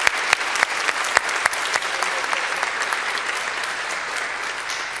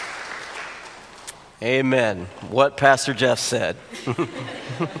Amen. What Pastor Jeff said.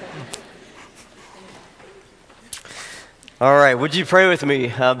 All right, would you pray with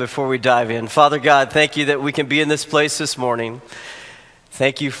me before we dive in? Father God, thank you that we can be in this place this morning.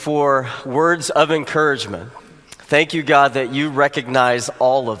 Thank you for words of encouragement. Thank you, God, that you recognize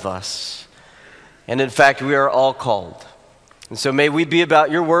all of us. And in fact, we are all called. And so may we be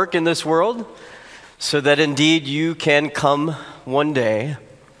about your work in this world so that indeed you can come one day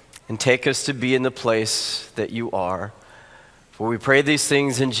and take us to be in the place that you are. For we pray these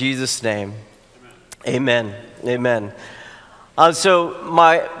things in Jesus' name. Amen. Amen. So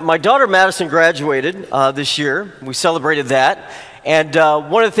my daughter Madison graduated this year. We celebrated that. And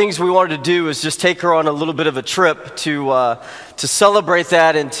one of the things we wanted to do is just take her on a little bit of a trip to celebrate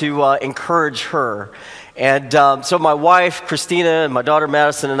that and to encourage her. And so my wife, Christina, and my daughter,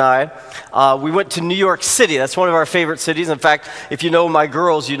 Madison, and I, we went to New York City. That's one of our favorite cities. In fact, if you know my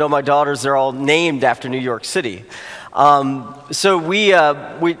girls, you know my daughters, they're all named after New York City. So we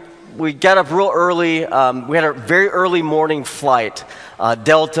got up real early. We had a very early morning flight,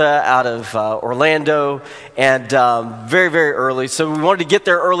 Delta out of Orlando, and very, very early. So we wanted to get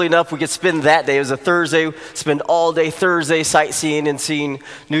there early enough we could spend that day. It was a Thursday, spend all day Thursday sightseeing and seeing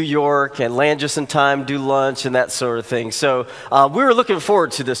New York and land just in time, do lunch and that sort of thing. So we were looking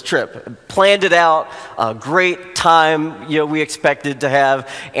forward to this trip. Planned it out, a great time we expected to have.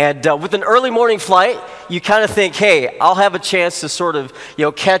 And with an early morning flight, you kind of think, hey, I'll have a chance to sort of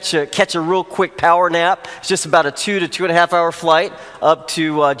catch a real quick power nap. It's just about a 2 to 2.5 hour flight up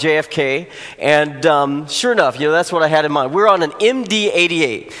to JFK. And sure enough, that's what I had in mind. We're on an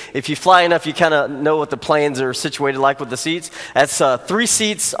MD-88. If you fly enough, you kind of know what the planes are situated like with the seats. That's 3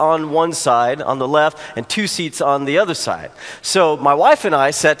 seats on one side, on the left, and 2 seats on the other side. So my wife and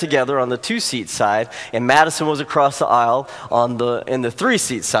I sat together on the 2-seat side, and Madison was across the aisle in the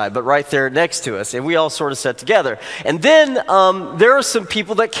 3-seat side, but right there next to us. And we all sort of sat together. And then there are some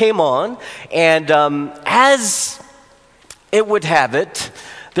people that came on, and as it would have it,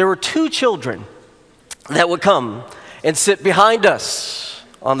 there were 2 children that would come and sit behind us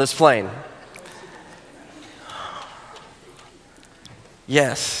on this plane.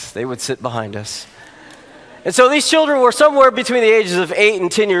 Yes, they would sit behind us. And so these children were somewhere between the ages of 8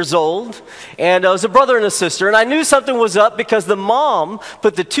 and 10 years old, and it was a brother and a sister, and I knew something was up because the mom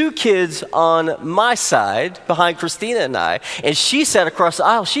put the 2 kids on my side behind Christina and I, and she sat across the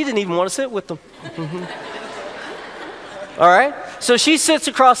aisle. She didn't even want to sit with them. All right? So she sits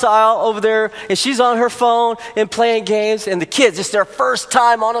across the aisle over there, and she's on her phone and playing games, and the kids, it's their first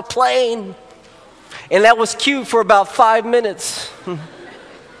time on a plane. And that was cute for about 5 minutes.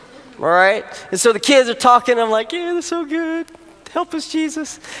 All right? And so the kids are talking. I'm like, yeah, they're so good. Help us,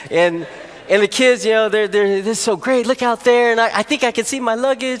 Jesus. And the kids, they're so great. Look out there. And I think I can see my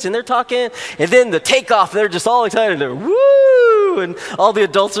luggage. And they're talking. And then the takeoff, they're just all excited. They're, woo! And all the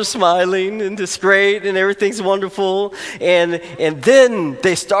adults are smiling. And it's great. And everything's wonderful. And then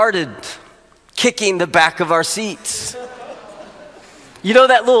they started kicking the back of our seats. You know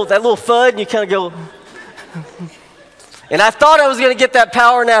that little thud? And you kind of go... And I thought I was going to get that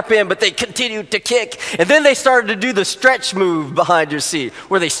power nap in, but they continued to kick. And then they started to do the stretch move behind your seat,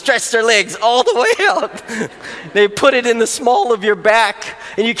 where they stretch their legs all the way out. They put it in the small of your back,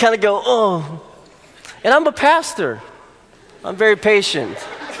 and you kind of go, oh. And I'm a pastor. I'm very patient.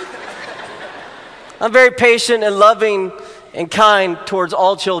 I'm very patient and loving and kind towards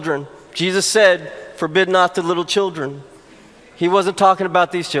all children. Jesus said, forbid not the little children. He wasn't talking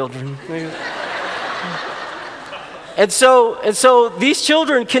about these children. And so these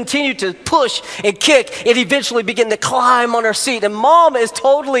children continue to push and kick and eventually begin to climb on her seat. And mom is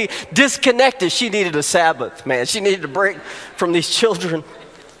totally disconnected. She needed a Sabbath, man. She needed a break from these children.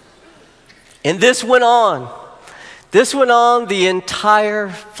 And this went on. This went on the entire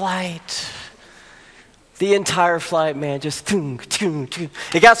flight. The entire flight, man, just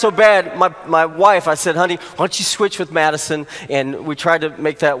It got so bad, my wife, I said, honey, why don't you switch with Madison? And we tried to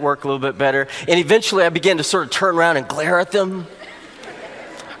make that work a little bit better. And eventually I began to sort of turn around and glare at them.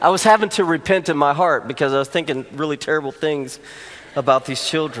 I was having to repent in my heart because I was thinking really terrible things about these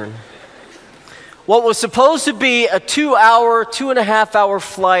children. What was supposed to be a 2.5 hour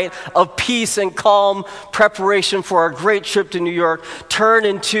flight of peace and calm preparation for our great trip to New York turned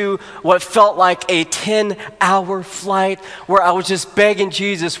into what felt like a 10-hour flight where I was just begging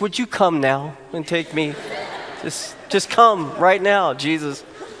Jesus, would you come now and take me? Just come right now, Jesus.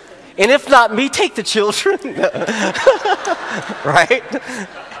 And if not me, take the children. Right?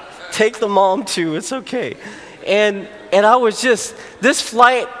 Take the mom too, it's okay. And I was just, this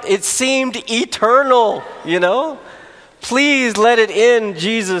flight, it seemed eternal, Please let it end,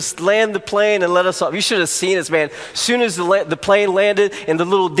 Jesus. Land the plane and let us off. You should have seen us, man. As soon as the plane landed and the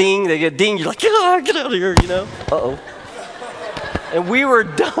little ding, they get ding, you're like, get out of here, you know? Uh-oh. And we were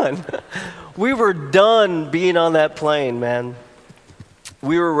done. We were done being on that plane, man.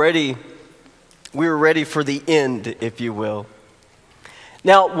 We were ready. We were ready for the end, if you will.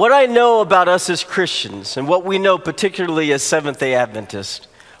 Now, what I know about us as Christians, and what we know particularly as Seventh-day Adventists,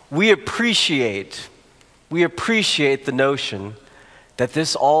 we appreciate the notion that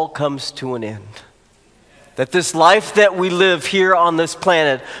this all comes to an end. That this life that we live here on this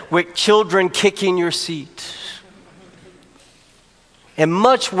planet with children kicking your seat, and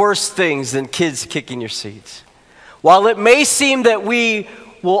much worse things than kids kicking your seats. While it may seem that we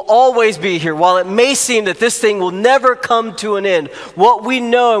will always be here, while it may seem that this thing will never come to an end, what we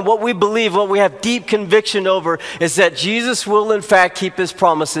know and what we believe, what we have deep conviction over, is that Jesus will in fact keep his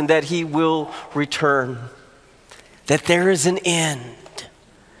promise and that he will return. That there is an end.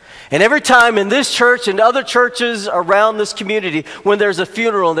 And every time in this church and other churches around this community, when there's a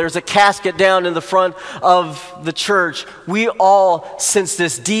funeral and there's a casket down in the front of the church, we all sense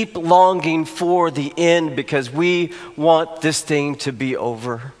this deep longing for the end because we want this thing to be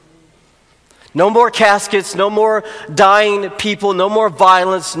over. No more caskets, no more dying people, no more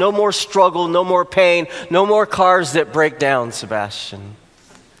violence, no more struggle, no more pain, no more cars that break down, Sebastian.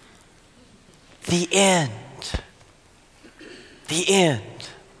 The end. The end.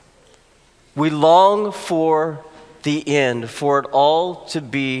 We long for the end, for it all to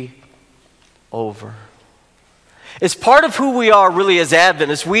be over. It's part of who we are really as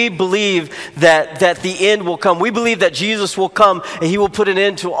Adventists. We believe that the end will come. We believe that Jesus will come and he will put an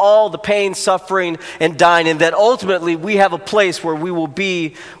end to all the pain, suffering, and dying, and that ultimately we have a place where we will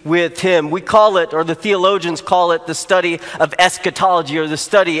be with him. We call it, or the theologians call it, the study of eschatology, or the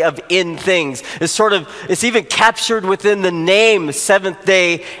study of end things. It's even captured within the name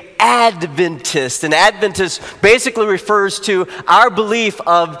Seventh-day Adventist. And Adventist basically refers to our belief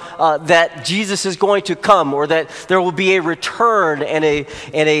of that Jesus is going to come, or that there will be a return and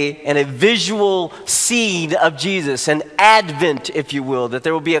a visual scene of Jesus, an advent, if you will, that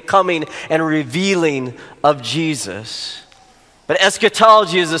there will be a coming and a revealing of Jesus. But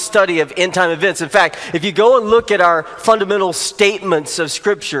eschatology is a study of end-time events. In fact, if you go and look at our fundamental statements of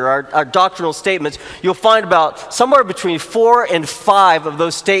Scripture, our doctrinal statements, you'll find about somewhere between 4 and 5 of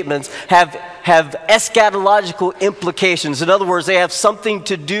those statements have eschatological implications. In other words, they have something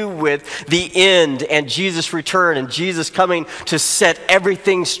to do with the end and Jesus' return and Jesus coming to set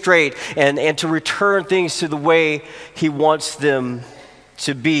everything straight and to return things to the way he wants them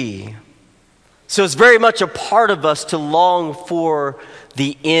to be. So it's very much a part of us to long for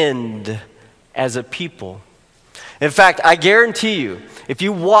the end as a people. In fact, I guarantee you, if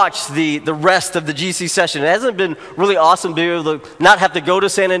you watch the rest of the GC session, it hasn't been really awesome to be able to not have to go to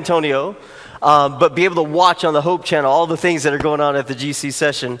San Antonio, but be able to watch on the Hope Channel all the things that are going on at the GC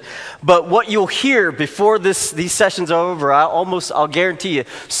session. But what you'll hear before these sessions are over, I'll guarantee you,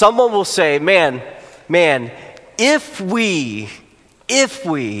 someone will say, man, if we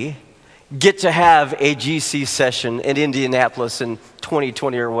get to have a GC session in Indianapolis in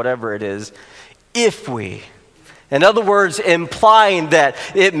 2020 or whatever it is, if we. In other words, implying that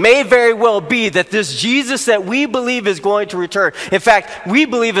it may very well be that this Jesus that we believe is going to return. In fact, we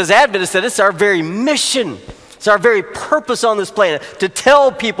believe as Adventists that it's our very mission. It's our very purpose on this planet to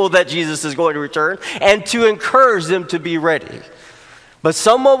tell people that Jesus is going to return and to encourage them to be ready. But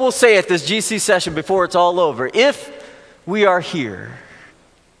someone will say at this GC session before it's all over, if we are here,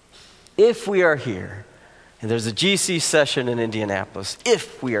 and there's a GC session in Indianapolis,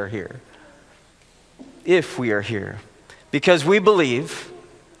 if we are here, because we believe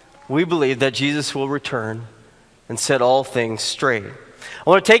that Jesus will return and set all things straight. I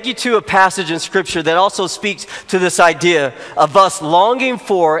want to take you to a passage in Scripture that also speaks to this idea of us longing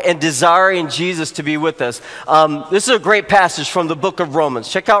for and desiring Jesus to be with us. This is a great passage from the book of Romans.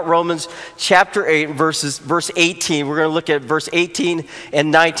 Check out Romans chapter 8, verse 18. We're going to look at verse 18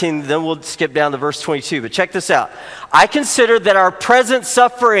 and 19, then we'll skip down to verse 22. But check this out. I consider that our present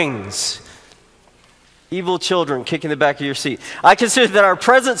sufferings... Evil children kicking the back of your seat. I consider that our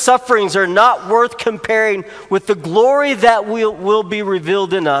present sufferings are not worth comparing with the glory that will be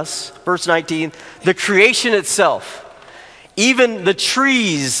revealed in us. Verse 19, the creation itself, even the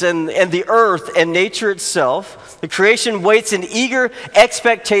trees and the earth and nature itself, the creation waits in eager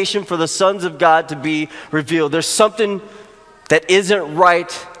expectation for the sons of God to be revealed. There's something that isn't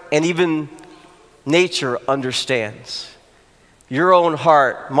right, and even nature understands. Your own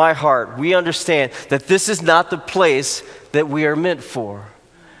heart, my heart, we understand that this is not the place that we are meant for.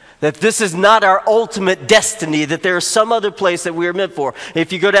 That this is not our ultimate destiny, that there is some other place that we are meant for.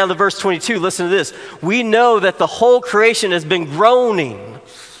 If you go down to verse 22, listen to this. We know that the whole creation has been groaning.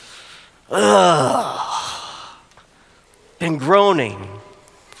 Been groaning.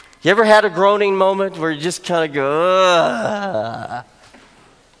 You ever had a groaning moment where you just kind of go, ugh?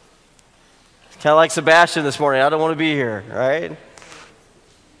 Kind of like Sebastian this morning. I don't want to be here, right?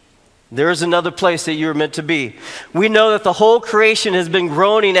 There is another place that you are meant to be. We know that the whole creation has been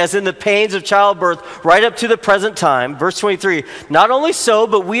groaning as in the pains of childbirth right up to the present time. Verse 23, not only so,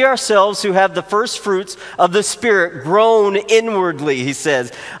 but we ourselves who have the first fruits of the Spirit groan inwardly, he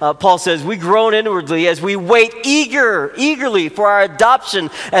says. Paul says, we groan inwardly as we wait eagerly for our adoption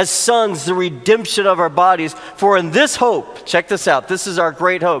as sons, the redemption of our bodies. For in this hope, check this out, this is our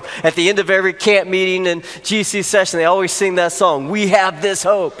great hope. At the end of every camp meeting and GC session, they always sing that song, we have this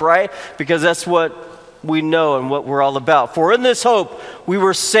hope, right? Because that's what we know and what we're all about. For in this hope we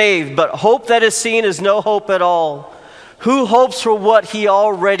were saved, but hope that is seen is no hope at all. Who hopes for what he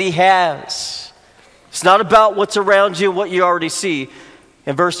already has? It's not about what's around you, what you already see.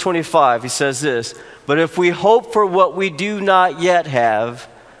 In verse 25, he says this, but if we hope for what we do not yet have,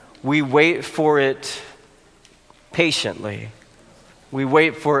 we wait for it patiently. We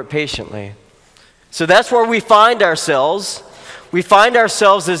wait for it patiently. So that's where we find ourselves. We find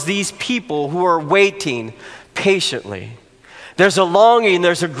ourselves as these people who are waiting patiently. There's a longing,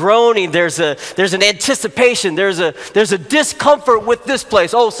 there's a groaning, there's an anticipation, there's a discomfort with this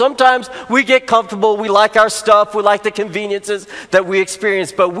place. Oh, sometimes we get comfortable, we like our stuff, we like the conveniences that we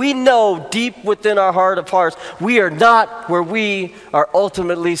experience, but we know deep within our heart of hearts, we are not where we are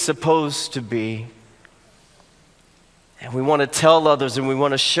ultimately supposed to be. And we want to tell others and we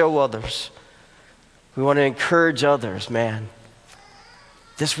want to show others. We want to encourage others, man.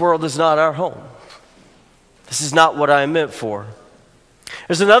 This world is not our home. This is not what I am meant for.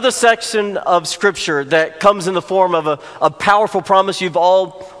 There's another section of Scripture that comes in the form of a powerful promise. You've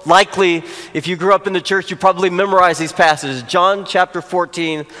all likely, if you grew up in the church, you probably memorized these passages. John chapter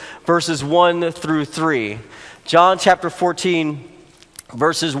 14, verses 1 through 3. John chapter 14,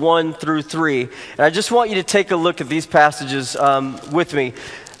 verses 1 through 3. And I just want you to take a look at these passages with me.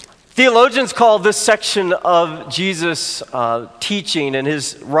 Theologians call this section of Jesus' teaching and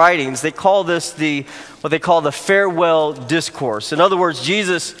his writings, they call this what they call the farewell discourse. In other words,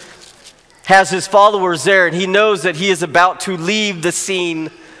 Jesus has his followers there and he knows that he is about to leave the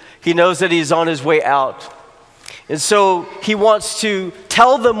scene. He knows that he's on his way out. And so he wants to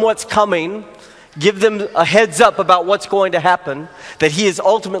tell them what's coming, give them a heads up about what's going to happen, that he is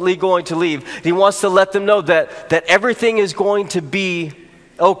ultimately going to leave. He wants to let them know that everything is going to be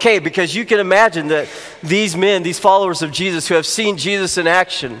okay, because you can imagine that these men, these followers of Jesus who have seen Jesus in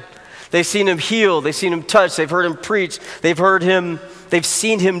action, they've seen him heal, they've seen him touch, they've heard him preach, they've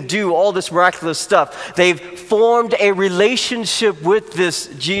seen him do all this miraculous stuff. They've formed a relationship with this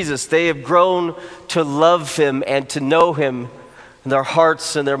Jesus. They have grown to love him and to know him, and their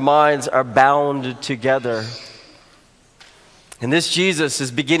hearts and their minds are bound together. And this Jesus is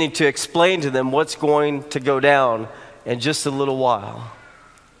beginning to explain to them what's going to go down in just a little while.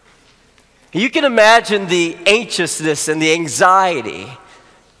 You can imagine the anxiousness and the anxiety,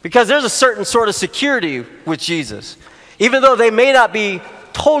 because there's a certain sort of security with Jesus. Even though they may not be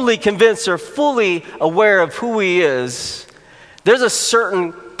totally convinced or fully aware of who he is, there's a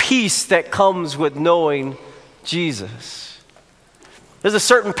certain peace that comes with knowing Jesus. There's a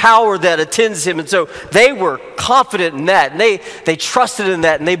certain power that attends him, and so they were confident in that, and they trusted in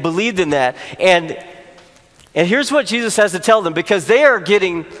that, and they believed in that. And here's what Jesus has to tell them, because they are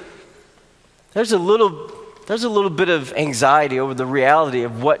getting... There's a little bit of anxiety over the reality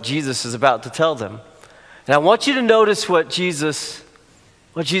of what Jesus is about to tell them. And I want you to notice what Jesus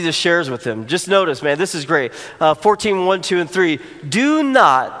shares with them. Just notice, man, this is great. 14, 1, 2, and 3. Do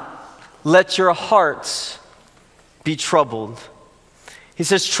not let your hearts be troubled. He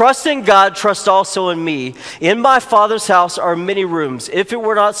says, trust in God, trust also in me. In my Father's house are many rooms. If it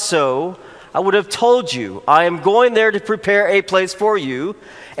were not so, I would have told you. I am going there to prepare a place for you.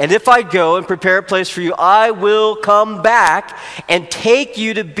 And if I go and prepare a place for you, I will come back and take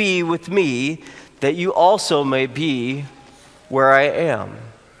you to be with me, that you also may be where I am.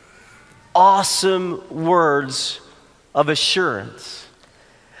 Awesome words of assurance.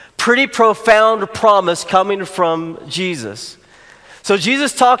 Pretty profound promise coming from Jesus. So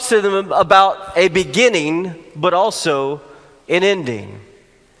Jesus talks to them about a beginning, but also an ending.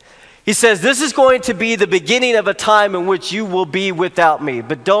 He says, this is going to be the beginning of a time in which you will be without me.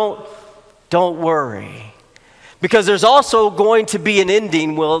 But don't worry. Because there's also going to be an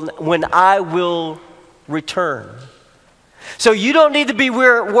ending when I will return. So you don't need to be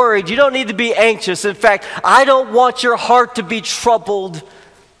worried. You don't need to be anxious. In fact, I don't want your heart to be troubled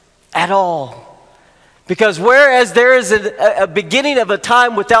at all. Because whereas there is a beginning of a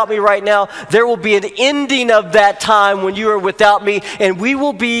time without me right now, there will be an ending of that time when you are without me, and we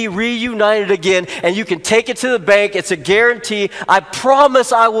will be reunited again, and you can take it to the bank. It's a guarantee. I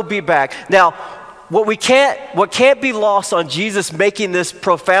promise I will be back. Now, what can't be lost on Jesus making this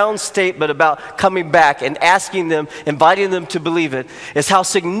profound statement about coming back and asking them, inviting them to believe it, is how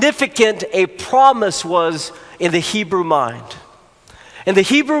significant a promise was in the Hebrew mind. In the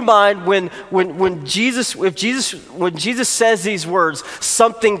Hebrew mind, when Jesus says these words,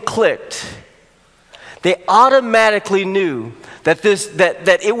 something clicked. They automatically knew that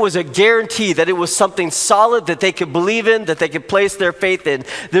it was a guarantee, that it was something solid that they could believe in, that they could place their faith in.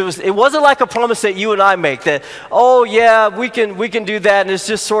 It wasn't like a promise that you and I make that, oh yeah, we can do that, and it's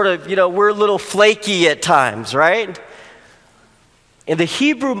just sort of, we're a little flaky at times, right? In the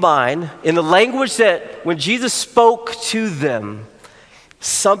Hebrew mind, in the language that when Jesus spoke to them,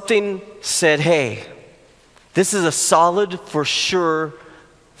 something said, hey, this is a solid, for sure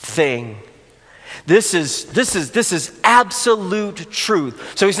thing. This is absolute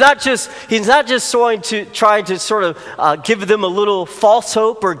truth. So he's not just trying to sort of give them a little false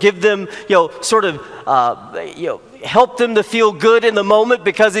hope or give them, help them to feel good in the moment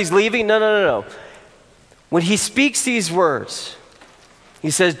because he's leaving. No. When he speaks these words,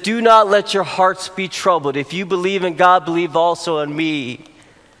 he says, do not let your hearts be troubled. If you believe in God, believe also in me.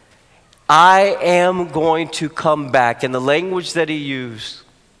 I am going to come back. In the language that he used,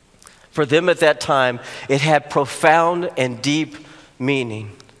 for them at that time, it had profound and deep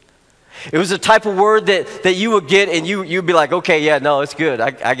meaning. It was a type of word that you would get and you'd be like, okay, yeah, no, it's good.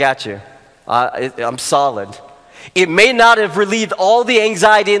 I got you. I'm solid. It may not have relieved all the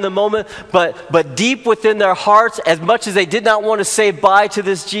anxiety in the moment, but deep within their hearts, as much as they did not want to say bye to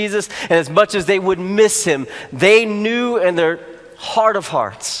this Jesus, and as much as they would miss him, they knew in their heart of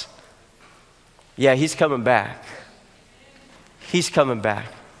hearts, yeah, he's coming back. He's coming back.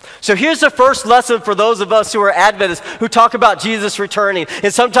 So here's the first lesson for those of us who are Adventists who talk about Jesus returning.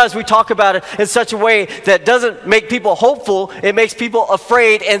 And sometimes we talk about it in such a way that doesn't make people hopeful, it makes people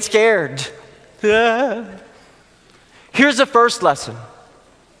afraid and scared. Here's the first lesson.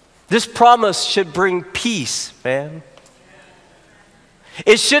 This promise should bring peace, man.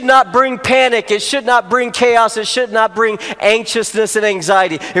 It should not bring panic. It should not bring chaos. It should not bring anxiousness and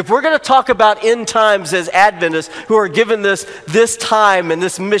anxiety. If we're going to talk about end times as Adventists who are given this time and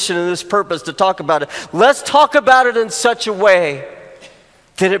this mission and this purpose to talk about it, let's talk about it in such a way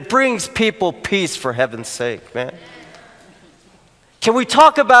that it brings people peace, for heaven's sake, man. Can we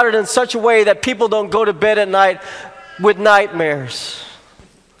talk about it in such a way that people don't go to bed at night with nightmares?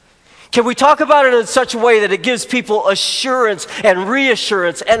 Can we talk about it in such a way that it gives people assurance and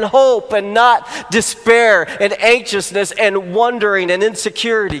reassurance and hope and not despair and anxiousness and wondering and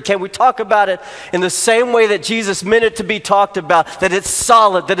insecurity? Can we talk about it in the same way that Jesus meant it to be talked about, that it's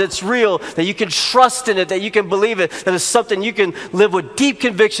solid, that it's real, that you can trust in it, that you can believe it, that it's something you can live with deep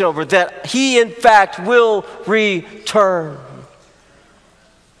conviction over, that he in fact will return?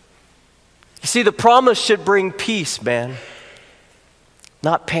 You see, the promise should bring peace, man.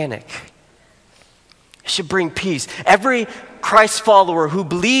 Not panic. It should bring peace. Every Christ follower who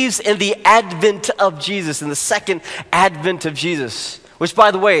believes in the advent of Jesus, in the second advent of Jesus, which, by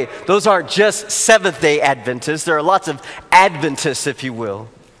the way, those aren't just Seventh-day Adventists. There are lots of Adventists, if you will.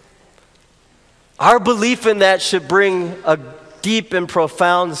 Our belief in that should bring a deep and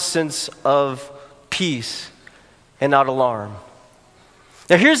profound sense of peace and not alarm.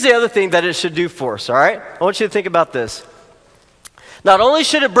 Now, here's the other thing that it should do for us, all right? I want you to think about this. Not only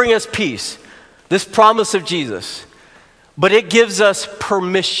should it bring us peace, this promise of Jesus, but it gives us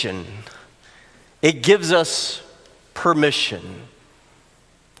permission. It gives us permission.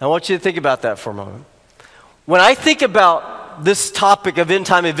 I want you to think about that for a moment. When I think about this topic of end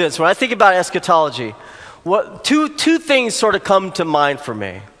time events, when I think about eschatology, two things sort of come to mind for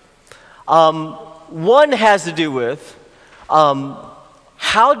me. One has to do with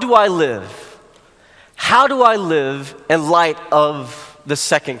how do I live? How do I live in light of the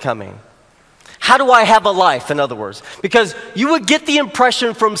second coming? How do I have a life, in other words? Because you would get the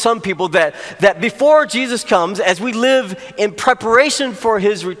impression from some people that before Jesus comes, as we live in preparation for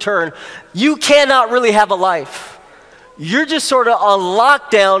his return, you cannot really have a life. You're just sort of on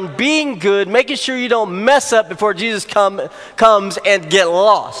lockdown, being good, making sure you don't mess up before Jesus comes and get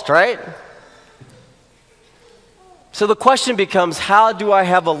lost, right? So the question becomes, how do I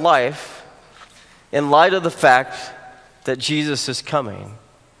have a life in light of the fact that Jesus is coming?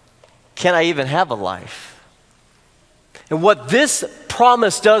 Can I even have a life? And what this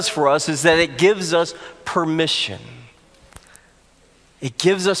promise does for us is that it gives us permission. It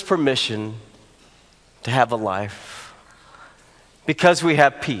gives us permission to have a life because we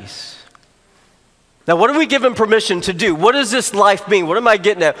have peace. Now, what are we given permission to do? What does this life mean? What am I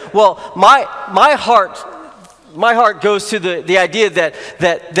getting at? Well, my heart goes to the idea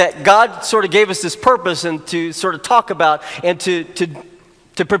that God sort of gave us this purpose and to sort of talk about and to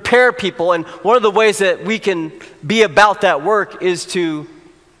prepare people. And one of the ways that we can be about that work is to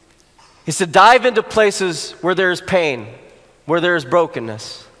dive into places where there's pain, where there's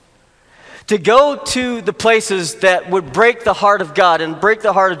brokenness. To go to the places that would break the heart of God and break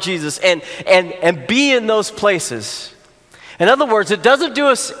the heart of Jesus and be in those places. In other words, it doesn't do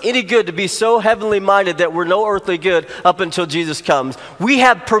us any good to be so heavenly minded that we're no earthly good up until Jesus comes. We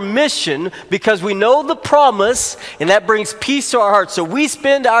have permission because we know the promise, and that brings peace to our hearts. So we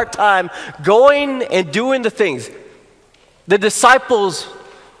spend our time going and doing the things. The disciples,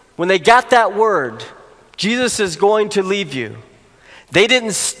 when they got that word, Jesus is going to leave you, they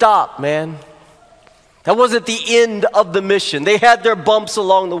didn't stop, man. That wasn't the end of the mission. They had their bumps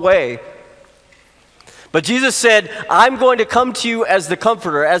along the way. But Jesus said, I'm going to come to you as the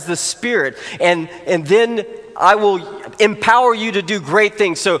comforter, as the Spirit, and then I will empower you to do great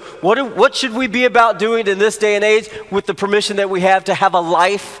things. So what should we be about doing in this day and age with the permission that we have to have a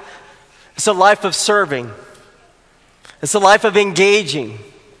life? It's a life of serving. It's a life of engaging.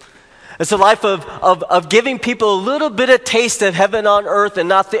 It's a life of giving people a little bit of taste of heaven on earth and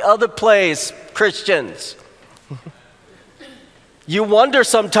not the other place, Christians. You wonder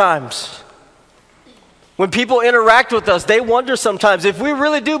sometimes. When people interact with us, they wonder sometimes if we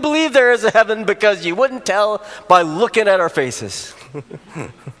really do believe there is a heaven, because you wouldn't tell by looking at our faces.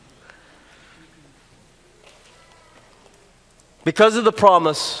 Because of the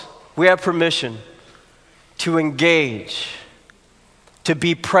promise, we have permission to engage, to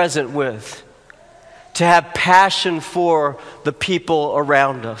be present with, to have passion for the people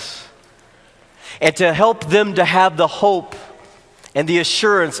around us, and to help them to have the hope and the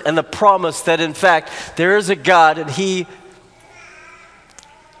assurance and the promise that in fact there is a God and He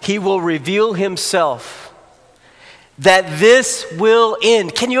will reveal Himself, that this will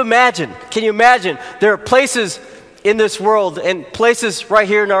end. Can you imagine? Can you imagine? There are places in this world and places right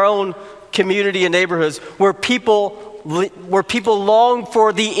here in our own community and neighborhoods where people long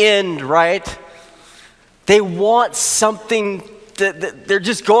for the end, right? They want something, that they're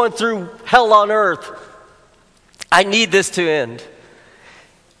just going through hell on earth. I need this to end.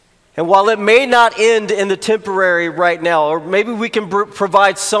 And while it may not end in the temporary right now, or maybe we can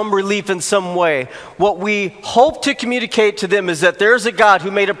provide some relief in some way, what we hope to communicate to them is that there's a God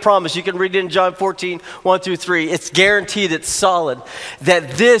who made a promise. You can read it in John 14, 1 through 3. It's guaranteed, it's solid,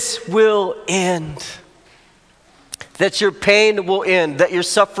 that this will end. That your pain will end, that your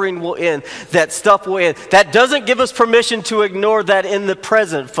suffering will end, that stuff will end. That doesn't give us permission to ignore that in the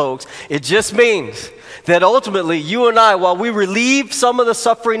present, folks. It just means that ultimately, you and I, while we relieve some of the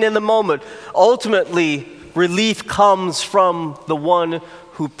suffering in the moment, ultimately, relief comes from the one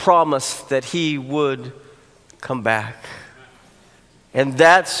who promised that He would come back. And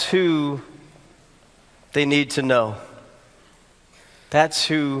that's who they need to know. That's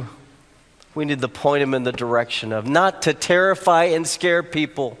who we need to point them in the direction of. Not to terrify and scare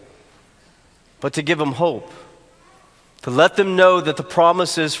people, but to give them hope. To let them know that the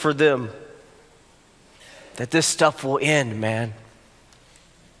promise is for them. That this stuff will end, man.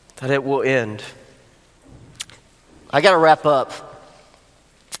 That it will end. I got to wrap up.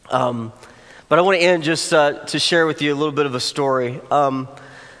 But I want to end just to share with you a little bit of a story. Like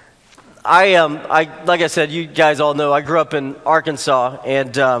I said, you guys all know, I grew up in Arkansas,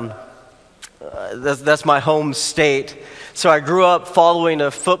 and that's my home state. So I grew up following a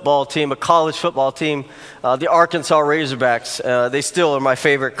football team, a college football team, the Arkansas Razorbacks. They still are my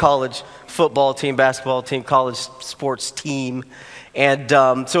favorite college football team, basketball team, college sports team. And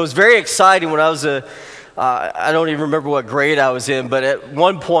so it was very exciting when I was I don't even remember what grade I was in, but at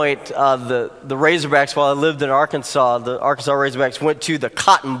one point, the Razorbacks, while I lived in Arkansas, the Arkansas Razorbacks went to the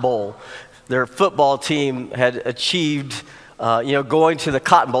Cotton Bowl. Their football team had achieved going to the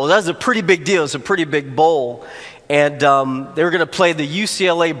Cotton Bowl. That was a pretty big deal. It's a pretty big bowl. And they were going to play the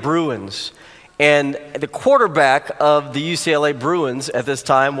UCLA Bruins. And the quarterback of the UCLA Bruins at this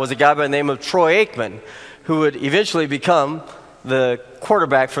time was a guy by the name of Troy Aikman, who would eventually become the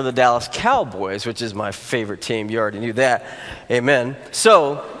quarterback for the Dallas Cowboys, which is my favorite team. You already knew that. Amen.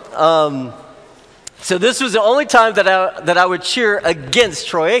 So this was the only time that I would cheer against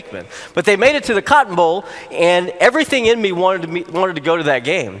Troy Aikman. But they made it to the Cotton Bowl, and everything in me wanted to go to that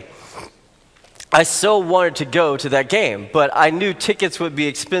game. I so wanted to go to that game, but I knew tickets would be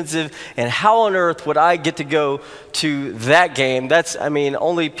expensive, and how on earth would I get to go to that game?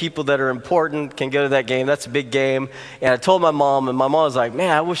 Only people that are important can go to that game. That's a big game. And I told my mom, and my mom was like,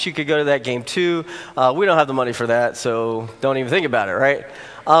 man, I wish you could go to that game too. We don't have the money for that, so don't even think about it, right?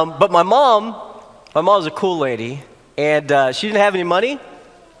 But my mom was a cool lady, and she didn't have any money,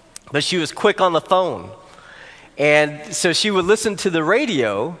 but she was quick on the phone. And so she would listen to the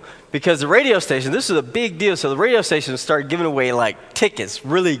radio, because the radio station, this was a big deal, so the radio station started giving away like tickets,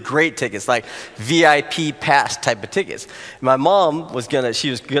 really great tickets, like VIP pass type of tickets. My mom she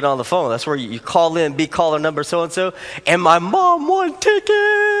was good on the phone. That's where you call in, be caller number so-and-so, and my mom won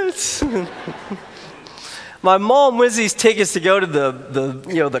tickets. My mom wins these tickets to go to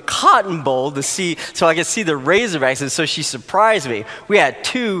the Cotton Bowl to see, so I could see the Razorbacks, and so she surprised me. We had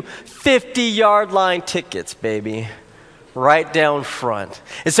 2 50-yard line tickets, baby, right down front.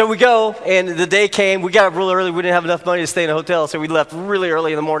 And so we go, and the day came. We got up really early. We didn't have enough money to stay in a hotel, so we left really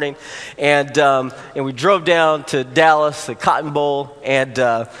early in the morning, and we drove down to Dallas, the Cotton Bowl,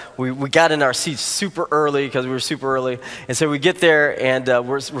 and we got in our seats super early because we were super early. And so we get there, and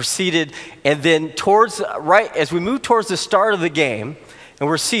we're seated, and then as we move towards the start of the game, and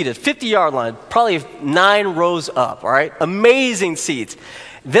we're seated, 50-yard line, probably 9 rows up, all right? Amazing seats.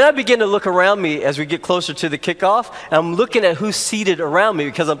 Then I begin to look around me as we get closer to the kickoff, and I'm looking at who's seated around me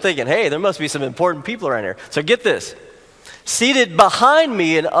because I'm thinking, hey, there must be some important people around here. So get this. Seated behind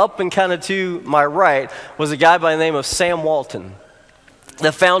me and up and kind of to my right was a guy by the name of Sam Walton,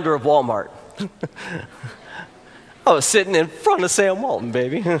 the founder of Walmart. I was sitting in front of Sam Walton,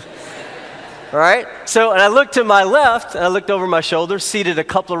 baby. All right? So, and I looked to my left, and I looked over my shoulder, seated a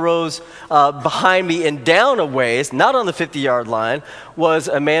couple of rows behind me and down a ways, not on the 50-yard line, was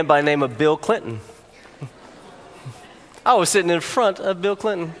a man by the name of Bill Clinton. I was sitting in front of Bill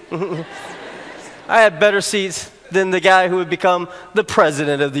Clinton. I had better seats than the guy who would become the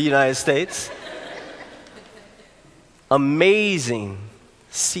president of the United States. Amazing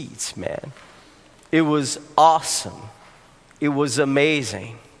seats, man. It was awesome. It was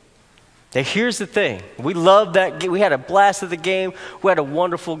amazing. Now, here's the thing. We loved that game. We had a blast at the game. We had a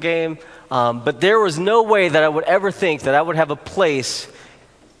wonderful game. But there was no way that I would ever think that I would have a place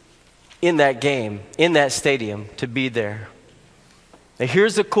in that game, in that stadium, to be there. Now,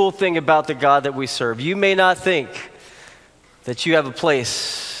 here's the cool thing about the God that we serve. You may not think that you have a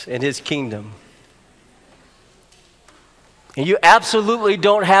place in His kingdom. And you absolutely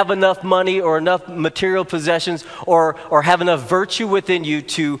don't have enough money or enough material possessions or have enough virtue within you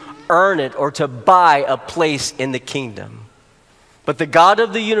to earn it or to buy a place in the kingdom. But the God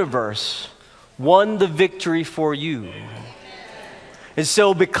of the universe won the victory for you. And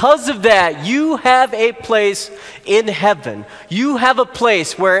so because of that, you have a place in heaven. You have a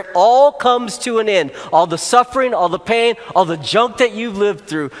place where it all comes to an end. All the suffering, all the pain, all the junk that you've lived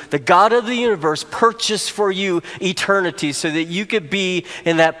through, the God of the universe purchased for you eternity so that you could be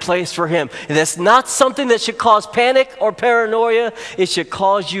in that place for Him. And that's not something that should cause panic or paranoia. It should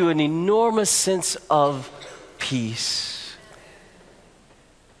cause you an enormous sense of peace.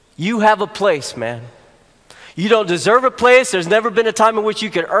 You have a place, man. You don't deserve a place. There's never been a time in which you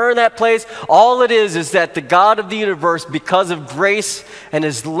could earn that place. All it is that the God of the universe, because of grace and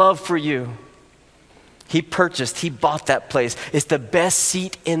His love for you, He bought that place. It's the best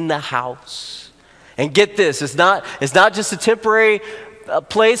seat in the house. And get this, it's not just a temporary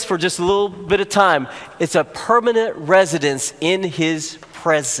place for just a little bit of time. It's a permanent residence in His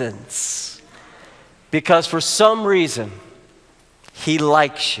presence. Because for some reason, He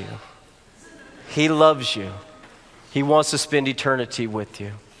likes you. He loves you. He wants to spend eternity with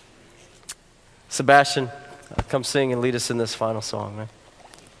you. Sebastian, come sing and lead us in this final song, man.